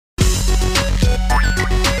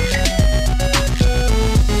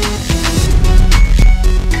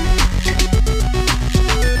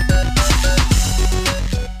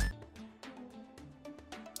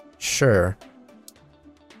mature.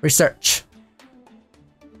 Research.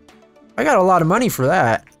 I got a lot of money for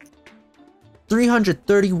that.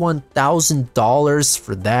 $331,000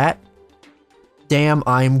 for that. Damn,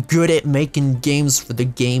 I'm good at making games for the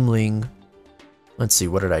gameling. Let's see,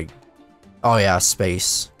 what did I... Oh yeah,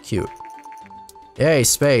 space. Cute. Yay,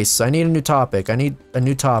 space. I need a new topic. I need a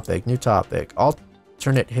new topic. New topic.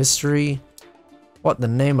 Alternate history. What the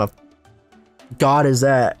name of God is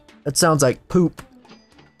that? That sounds like poop.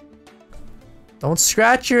 Don't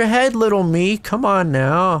scratch your head, little me. Come on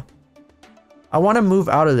now. I want to move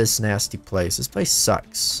out of this nasty place. This place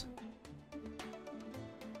sucks.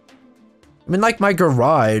 I mean, like my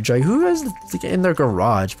garage. Like, who has in their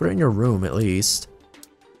garage? Put it in your room, at least.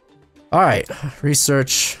 Alright.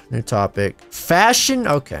 Research. New topic. Fashion?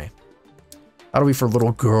 Okay. That'll be for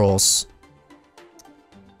little girls.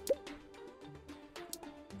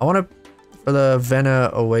 I want to... For the Vena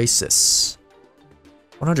Oasis.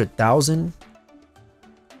 100,000?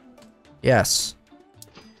 Yes.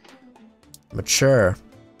 Mature.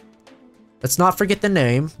 Let's not forget the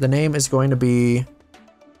name. The name is going to be...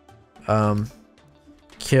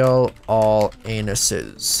 Kill all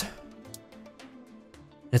anuses.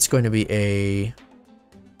 It's going to be a...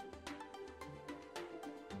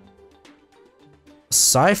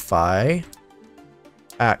 sci-fi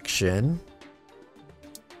action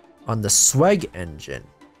on the Swag engine.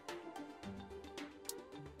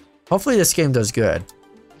 Hopefully this game does good.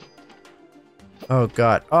 Oh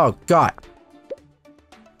god. Oh god.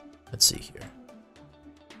 Let's see here.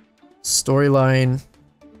 Storyline.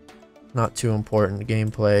 Not too important.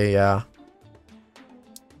 Gameplay, yeah.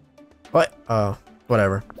 What? Oh,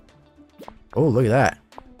 whatever. Oh, look at that.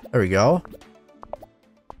 There we go.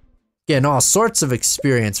 Getting all sorts of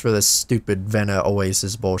experience for this stupid Vena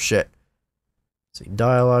Oasis bullshit. See,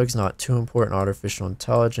 dialogue's not too important. Artificial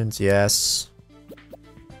intelligence, yes.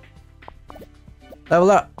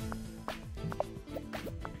 Level up.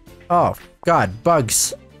 Oh, god,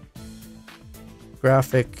 bugs.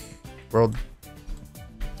 Graphic, world,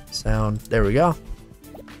 sound. There we go.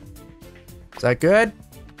 Is that good?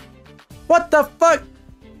 What the fuck?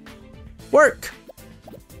 Work.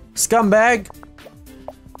 Scumbag.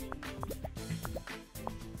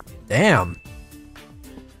 Damn.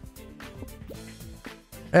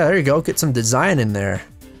 Yeah, there you go. Get some design in there.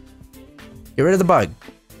 Get rid of the bug.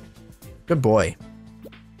 Good boy.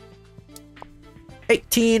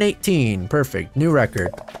 1818. Perfect. New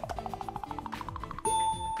record.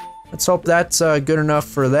 Let's hope that's good enough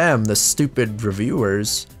for them, the stupid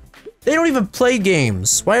reviewers. They don't even play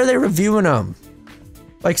games. Why are they reviewing them?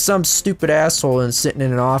 Like some stupid asshole and sitting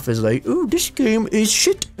in an office like, ooh, this game is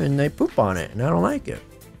shit, and they poop on it, and I don't like it.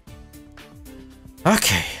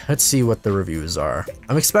 Okay, let's see what the reviews are.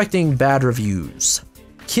 I'm expecting bad reviews.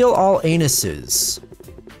 Kill all anuses.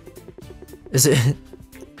 Is it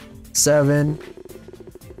 7?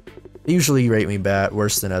 They usually rate me bad,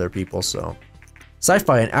 worse than other people, so.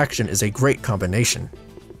 Sci-fi and action is a great combination.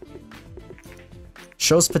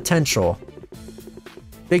 Shows potential.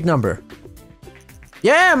 Big number.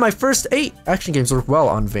 Yeah, my first 8 action games work well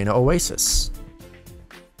on Vena Oasis.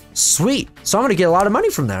 Sweet. So I'm gonna get a lot of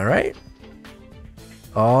money from that, right?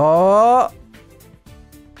 Oh.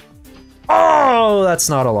 Oh, that's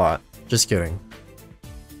not a lot. Just kidding.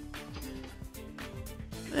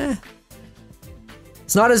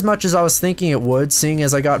 It's not as much as I was thinking it would, seeing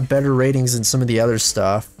as I got better ratings than some of the other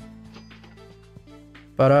stuff.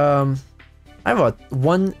 But, I have a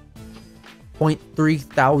 1.3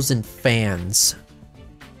 thousand fans.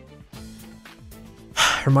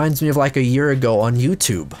 Reminds me of like a year ago on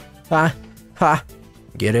YouTube. Ha, ha.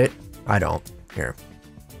 Get it? I don't. Here.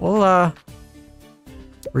 We'll,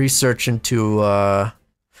 research into,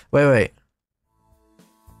 wait.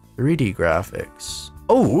 3D graphics.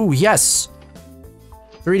 Oh, ooh, yes!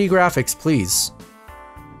 3D graphics, please.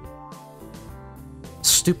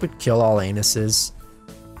 Stupid kill all anuses.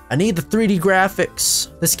 I need the 3D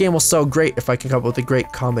graphics. This game will sell great if I can come up with a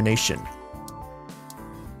great combination.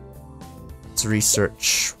 Let's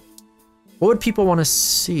research. What would people want to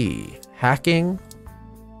see? Hacking?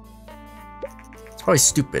 It's probably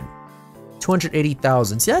stupid.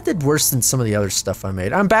 280,000. See, that did worse than some of the other stuff I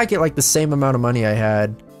made. I'm back at like the same amount of money I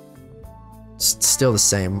had. Still the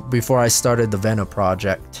same before I started the Vena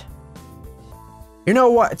project. You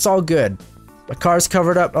know what? It's all good. My car's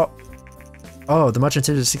covered up. Oh, the much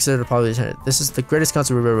anticipated 600 probably. This is the greatest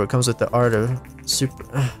concert we've ever. It comes with the art of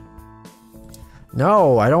super.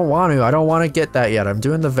 No, I don't want to. I don't want to get that yet. I'm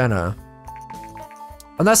doing the Vena.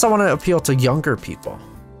 Unless I want to appeal to younger people.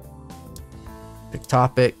 Big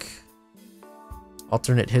topic.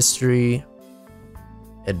 Alternate history.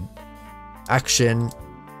 And action.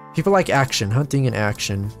 People like action, hunting and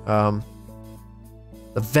action. The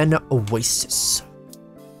Vena Oasis.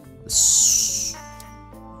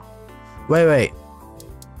 Wait.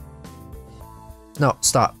 No,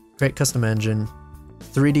 stop. Create custom engine.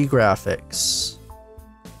 3D graphics.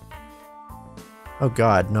 Oh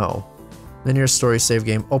god, no. Linear story save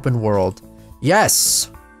game. Open world.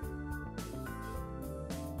 Yes!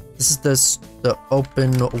 This is the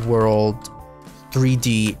open world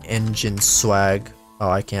 3D engine swag. Oh,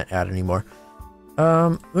 I can't add anymore.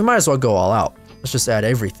 We might as well go all out. Let's just add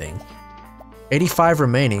everything. 85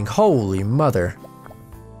 remaining. Holy mother.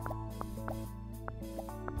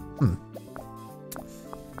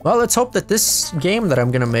 Well, let's hope that this game that I'm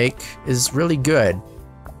gonna make is really good.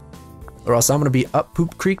 Or else I'm gonna be up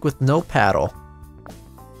Poop Creek with no paddle.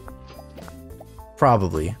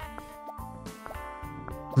 Probably.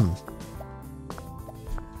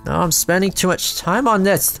 Now I'm spending too much time on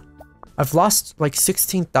this. I've lost like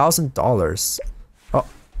 $16,000. Oh.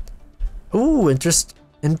 Ooh,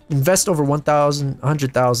 invest over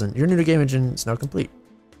 100,000. Your new game engine is now complete.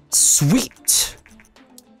 Sweet.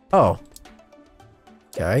 Oh.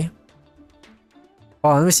 Okay.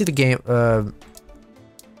 Oh, let me see the game.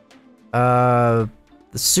 The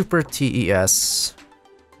Super TES.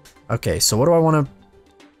 Okay, so what do I want to...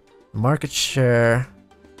 Market share.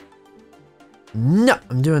 No,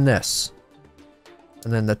 I'm doing this.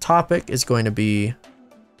 And then the topic is going to be...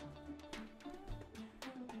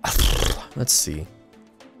 Let's see.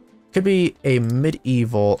 Could be a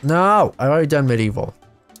medieval... No, I've already done medieval.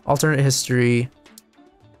 Alternate history.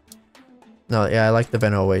 No, yeah, I like the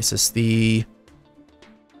Vena Oasis. The...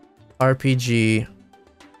 RPG...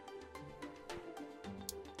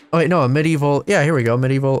 Oh wait, no, a medieval... Yeah, here we go.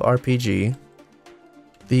 Medieval RPG.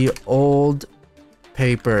 The old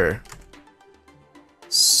paper.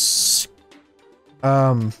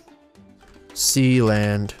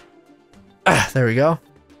 Sealand. There we go.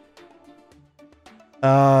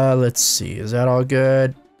 Let's see. Is that all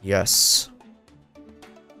good? Yes.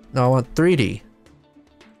 No, I want 3D.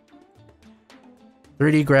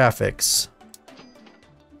 3D graphics.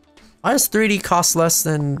 Why does 3D cost less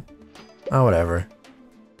than... Oh, whatever.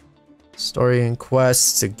 Story and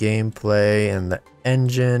quests, a gameplay, and the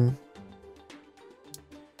engine.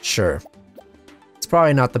 Sure. It's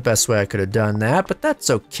probably not the best way I could have done that, but that's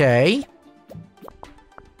okay.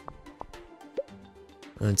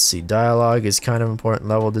 Let's see, dialogue is kind of important,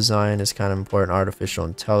 level design is kind of important, artificial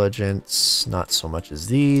intelligence, not so much as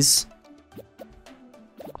these.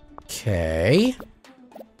 Okay.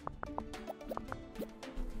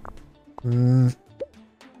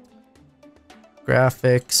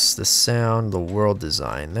 Graphics, the sound, the world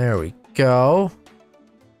design. There we go.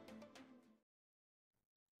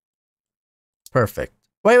 Perfect.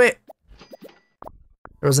 Wait.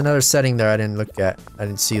 There was another setting there I didn't look at. I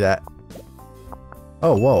didn't see that.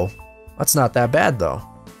 Oh, whoa. That's not that bad, though.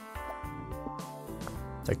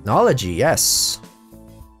 Technology, yes.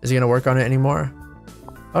 Is he gonna work on it anymore?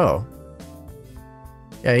 Oh.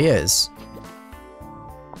 Yeah, he is.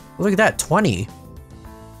 Look at that, 20.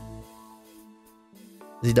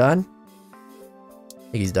 Is he done?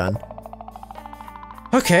 I think he's done.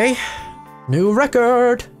 Okay. New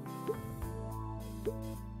record!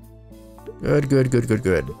 Good.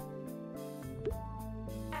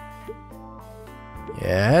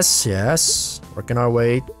 Yes. Working our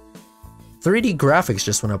way. 3D graphics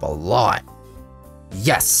just went up a lot.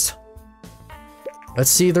 Yes! Let's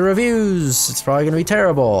see the reviews. It's probably gonna be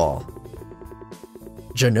terrible.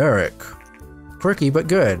 Generic. Quirky but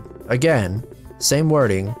good. Again, same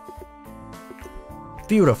wording.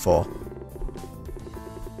 Beautiful.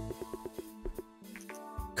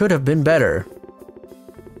 Could have been better.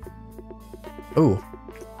 Ooh.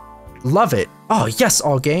 Love it. Oh, yes,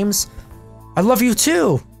 all games. I love you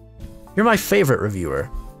too. You're my favorite reviewer.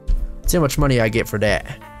 See how much money I get for that.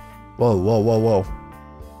 Whoa.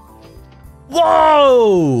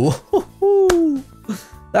 Whoa!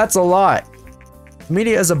 That's a lot. The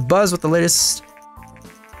media is abuzz with the latest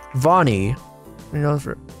Vonnie. You know,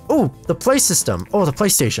 oh, the Play System. Oh, the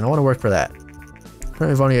PlayStation. I want to work for that.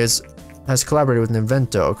 Currently, Vonnie has collaborated with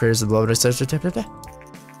Invento, creators of the beloved.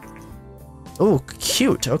 Oh,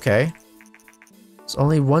 cute. Okay. It's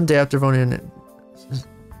only one day after Vonnie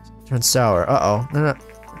turned sour. Uh-oh. No.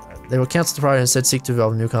 They will cancel the project and instead seek to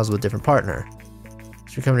develop a new console with a different partner.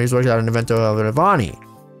 Three companies worked out an Invento of Vonnie.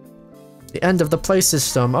 The end of the Play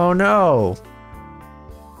System. Oh no.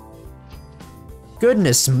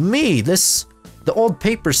 Goodness me, the old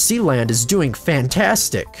paper Sealand is doing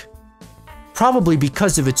fantastic. Probably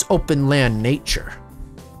because of its open land nature.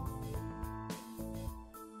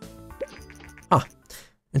 Huh.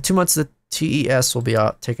 In 2 months, the TES will be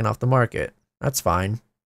taken off the market. That's fine.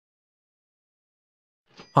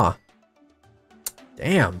 Huh.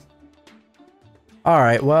 Damn.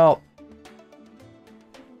 Alright, well.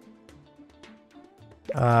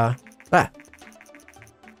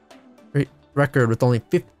 Record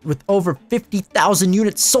with over 50,000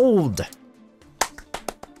 units sold.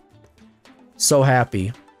 So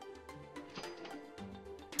happy.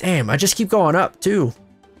 Damn, I just keep going up too.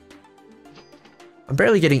 I'm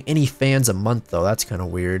barely getting any fans a month though. That's kind of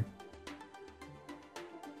weird.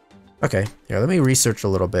 Okay, here, let me research a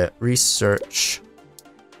little bit. Research.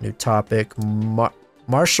 New topic.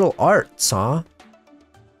 Martial arts, huh?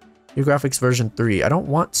 New graphics version 3. I don't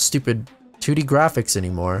want stupid 2D graphics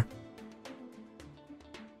anymore.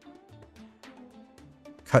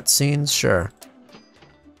 Cutscenes, sure.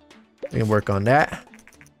 We can work on that.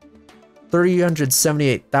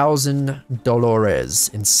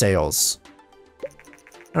 $378,000 in sales.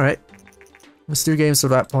 Alright. Let's do games for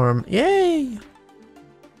that platform. Yay!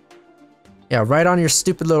 Yeah, right on your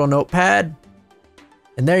stupid little notepad.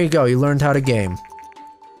 And there you go, you learned how to game.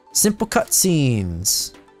 Simple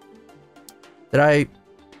cutscenes.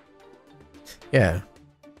 Yeah.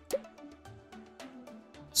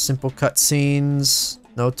 Simple cutscenes.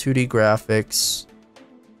 No 2D graphics.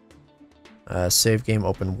 Save game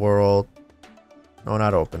open world. No,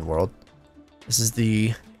 not open world. This is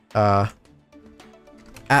the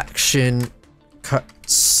action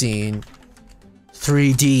cutscene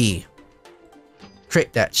 3D.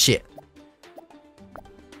 Create that shit.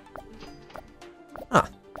 Huh.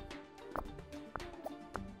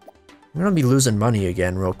 I'm gonna be losing money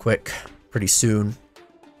again real quick. Pretty soon.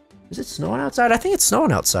 Is it snowing outside? I think it's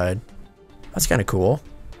snowing outside. That's kind of cool.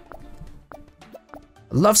 I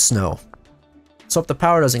love snow. Let's hope the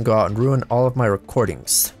power doesn't go out and ruin all of my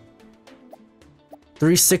recordings.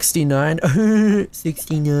 369.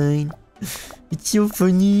 69. It's so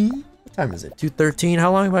funny. What time is it? 2:13?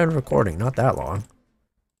 How long have I been recording? Not that long.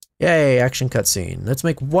 Yay, action cutscene. Let's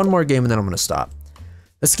make one more game and then I'm gonna stop.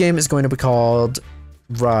 This game is going to be called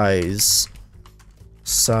Rise,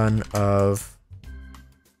 Son of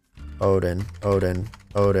Odin. Odin.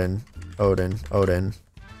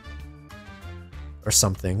 Or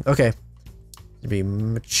something. Okay. To be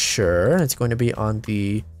mature. It's going to be on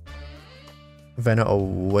the Vena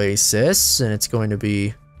Oasis, and it's going to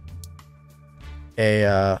be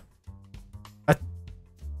no,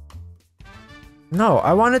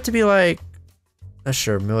 I want it to be like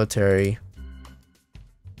sure, military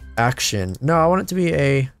action. No, I want it to be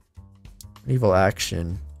a medieval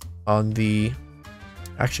action on the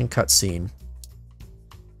action cutscene.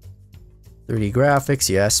 3D graphics,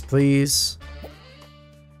 yes, please.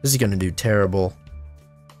 This is gonna do terrible.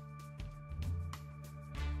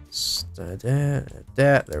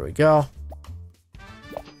 There we go.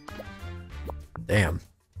 Damn.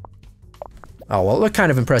 Oh, well, it looked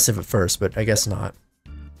kind of impressive at first, but I guess not.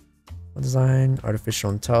 Design, artificial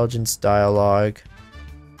intelligence, dialogue.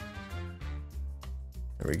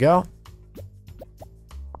 There we go.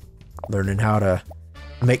 Learning how to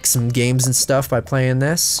make some games and stuff by playing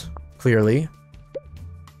this, clearly.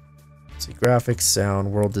 Let's see, graphics,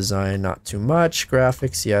 sound, world design, not too much.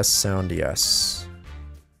 Graphics, yes. Sound, yes.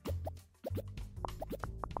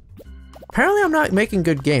 Apparently I'm not making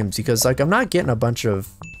good games because, like, I'm not getting a bunch of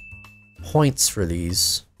points for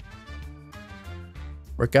these.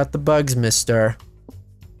 Work out the bugs, mister.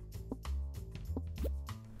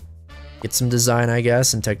 Get some design, I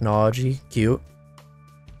guess, and technology. Cute.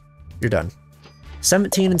 You're done.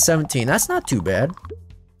 17 and 17. That's not too bad.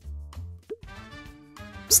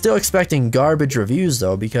 Still expecting garbage reviews,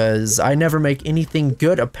 though, because I never make anything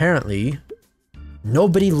good, apparently.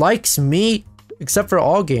 Nobody likes me, except for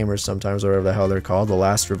All Gamers sometimes, or whatever the hell they're called, the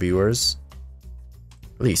last reviewers.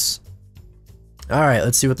 Release. Alright,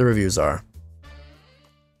 let's see what the reviews are.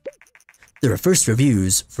 The first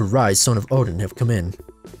reviews for Rise, Son of Odin have come in.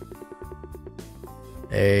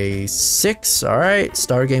 A 6, alright.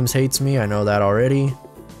 Star Games hates me, I know that already.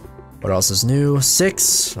 What else is new?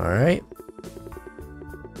 6, alright.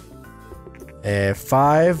 A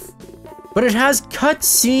 5. But it has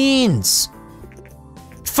cutscenes!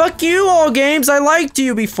 Fuck you, All Games! I liked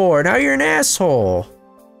you before, now you're an asshole!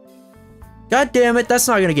 God damn it, that's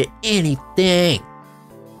not gonna get anything!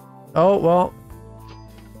 Oh, well...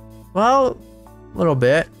 Well, a little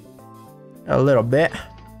bit. A little bit.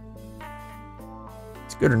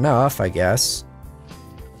 It's good enough, I guess.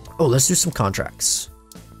 Oh, let's do some contracts.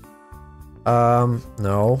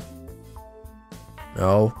 No.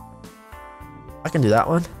 No. I can do that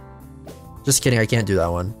one. Just kidding, I can't do that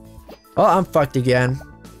one. Oh, I'm fucked again.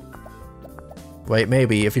 Wait,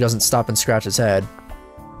 maybe, if he doesn't stop and scratch his head.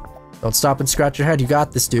 Don't stop and scratch your head. You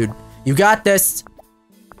got this, dude. You got this.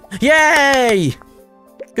 Yay!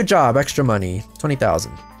 Good job. Extra money.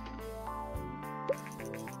 20,000.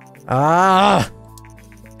 Ah!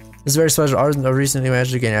 This is very special. Ardy recently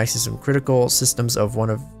managed to gain access to some critical systems of one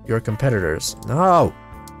of your competitors. No!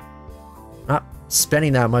 Not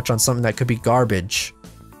spending that much on something that could be garbage.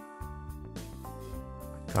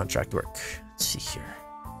 Contract work. Let's see here.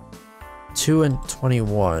 2 and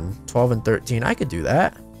 21. 12 and 13. I could do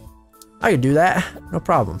that. I could do that. No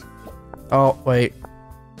problem. Oh, wait.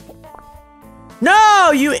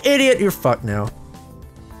 No, you idiot! You're fucked now.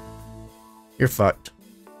 You're fucked.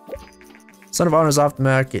 Son of Honor's off the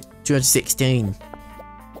market. 216.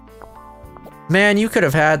 Man, you could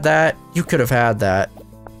have had that. You could have had that.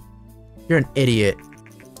 You're an idiot.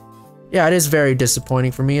 Yeah, it is very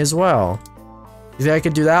disappointing for me as well. You think I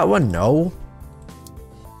could do that one? No.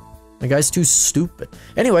 The guy's too stupid.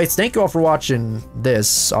 Anyways, thank you all for watching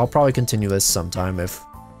this. I'll probably continue this sometime if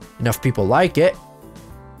enough people like it.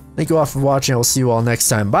 Thank you all for watching. I will see you all next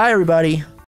time. Bye, everybody.